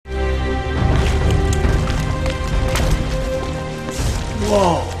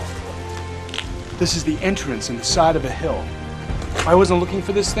Whoa! This is the entrance in the side of a hill. If I wasn't looking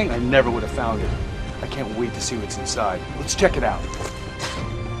for this thing, I never would have found it. I can't wait to see what's inside. Let's check it out.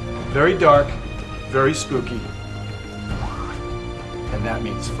 Very dark, very spooky. And that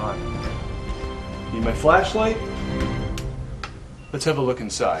means fun. Need my flashlight? Let's have a look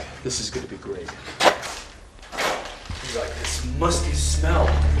inside. This is gonna be great. There's like this musty smell,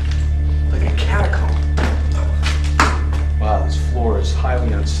 like a catacomb. Wow, this floor is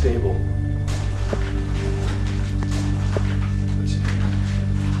highly unstable.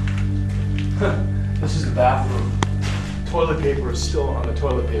 This is the bathroom. Toilet paper is still on the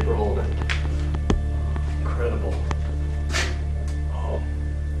toilet paper holder. Incredible. Oh.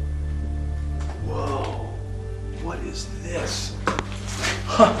 Whoa. What is this?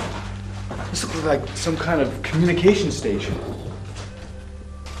 Huh. This looks like some kind of communication station.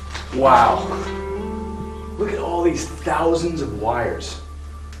 Wow. Look at all these thousands of wires.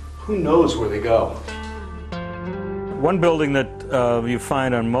 Who knows where they go? One building that you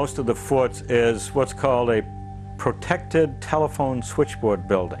find on most of the forts is what's called a protected telephone switchboard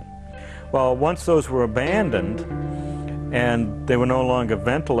building. Well, once those were abandoned and they were no longer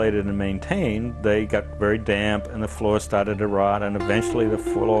ventilated and maintained, they got very damp and the floors started to rot and eventually the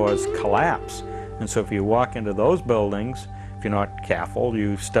floors collapse. And so if you walk into those buildings, if you're not careful,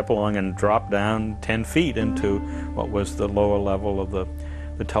 you step along and drop down 10 feet into what was the lower level of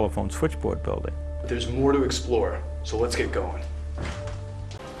the telephone switchboard building. There's more to explore, so let's get going.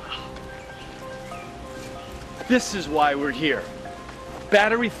 This is why we're here.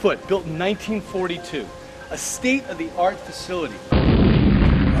 Battery Foot, built in 1942. A state-of-the-art facility.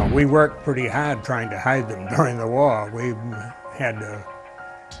 We worked pretty hard trying to hide them during the war. We had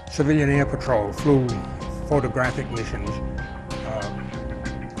civilian air patrol flew photographic missions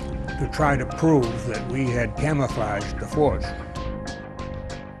to try to prove that we had camouflaged the forts.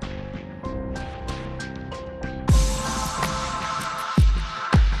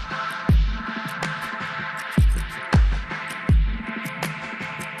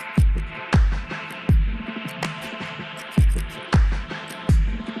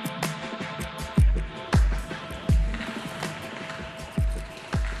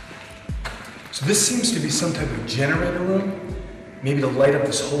 So this seems to be some type of generator room, maybe to light up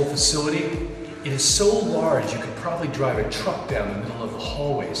this whole facility. It is so large you could probably drive a truck down the middle of the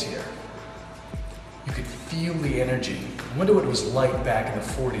hallways here. You could feel the energy. I wonder what it was like back in the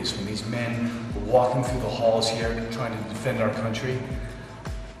 40s when these men were walking through the halls here trying to defend our country. You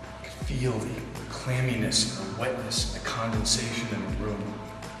could feel the clamminess and the wetness and the condensation in the room.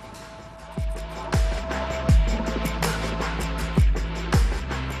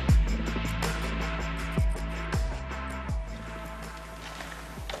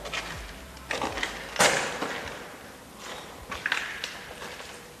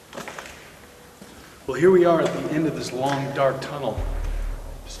 Well, here we are at the end of this long, dark tunnel.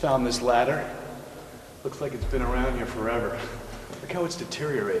 Just found this ladder. Looks like it's been around here forever. Look how it's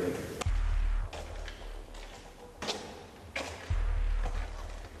deteriorating.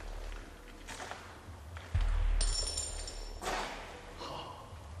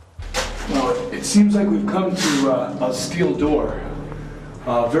 Well, it seems like we've come to a steel door.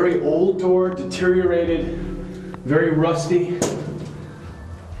 A very old door, deteriorated, very rusty.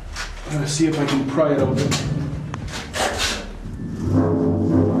 I'm gonna see if I can pry it open.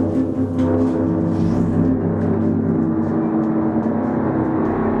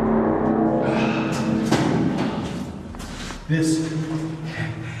 This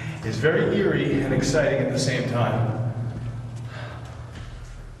is very eerie and exciting at the same time.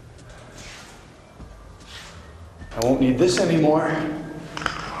 I won't need this anymore.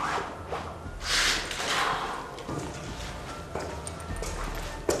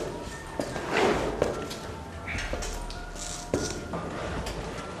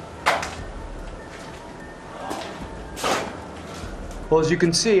 Well, as you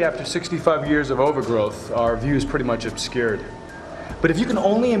can see, after 65 years of overgrowth, our view is pretty much obscured. But if you can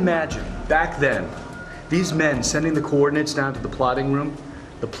only imagine, back then, these men sending the coordinates down to the plotting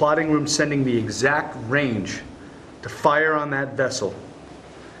room sending the exact range to fire on that vessel.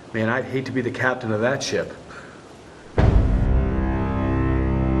 Man, I'd hate to be the captain of that ship.